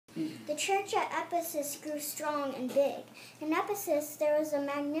The church at Ephesus grew strong and big. In Ephesus there was a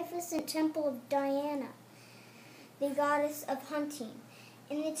magnificent temple of Diana, the goddess of hunting.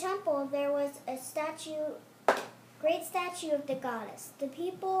 In the temple there was a great statue of the goddess. The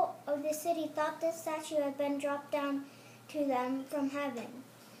people of the city thought this statue had been dropped down to them from heaven.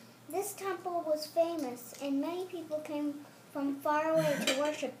 This temple was famous, and many people came from far away to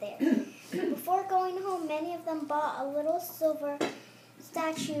worship there. Before going home, many of them bought a little silver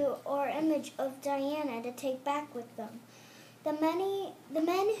statue or image of Diana to take back with them. The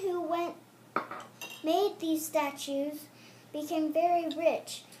men who made these statues became very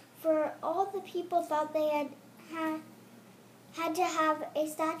rich, for all the people thought they had to have a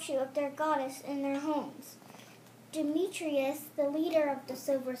statue of their goddess in their homes. Demetrius, the leader of the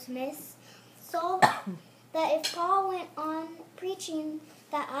silversmiths, saw that if Paul went on preaching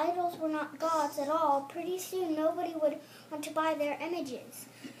that idols were not gods at all, pretty soon nobody would want to buy their images.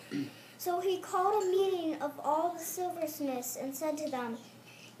 So he called a meeting of all the silversmiths and said to them,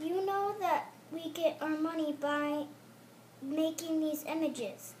 "You know that we get our money by making these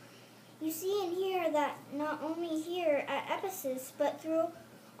images. You see and hear that not only here at Ephesus, but through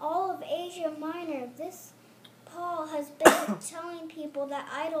all of Asia Minor, this Paul has been telling people that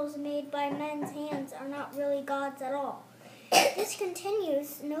idols made by men's hands are not really gods at all. If this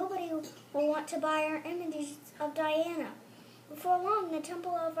continues, nobody will want to buy our images of Diana. Before long, the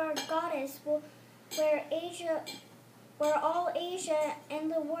temple of our goddess, where all Asia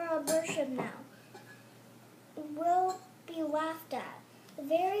and the world worship now, will be laughed at." The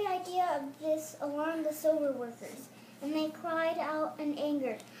very idea of this alarmed the silver workers, and they cried out in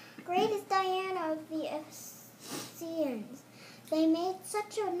anger, "Great is Diana of the Ephesians." They made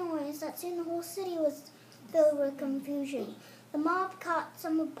such a noise that soon the whole city was filled with confusion. The mob caught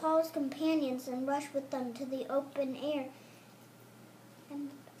some of Paul's companions and rushed with them to the open air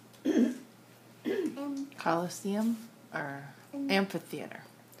and Colosseum or amphitheater?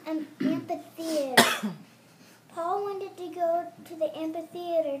 Amphitheater. Paul wanted to go to the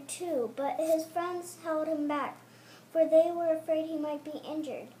amphitheater too, but his friends held him back, for they were afraid he might be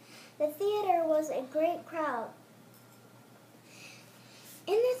injured. The theater was a great crowd.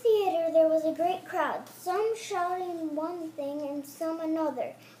 In the theater there was a great crowd, some shouting one thing and some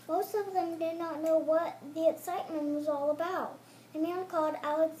another. Most of them did not know what the excitement was all about. A man called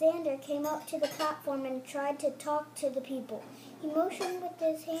Alexander came up to the platform and tried to talk to the people. He motioned with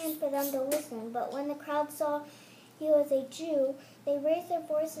his hand for them to listen, but when the crowd saw he was a Jew, they raised their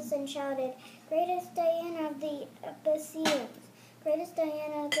voices and shouted, "Great is Diana of the Ephesians! Great is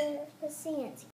Diana of the Ephesians!"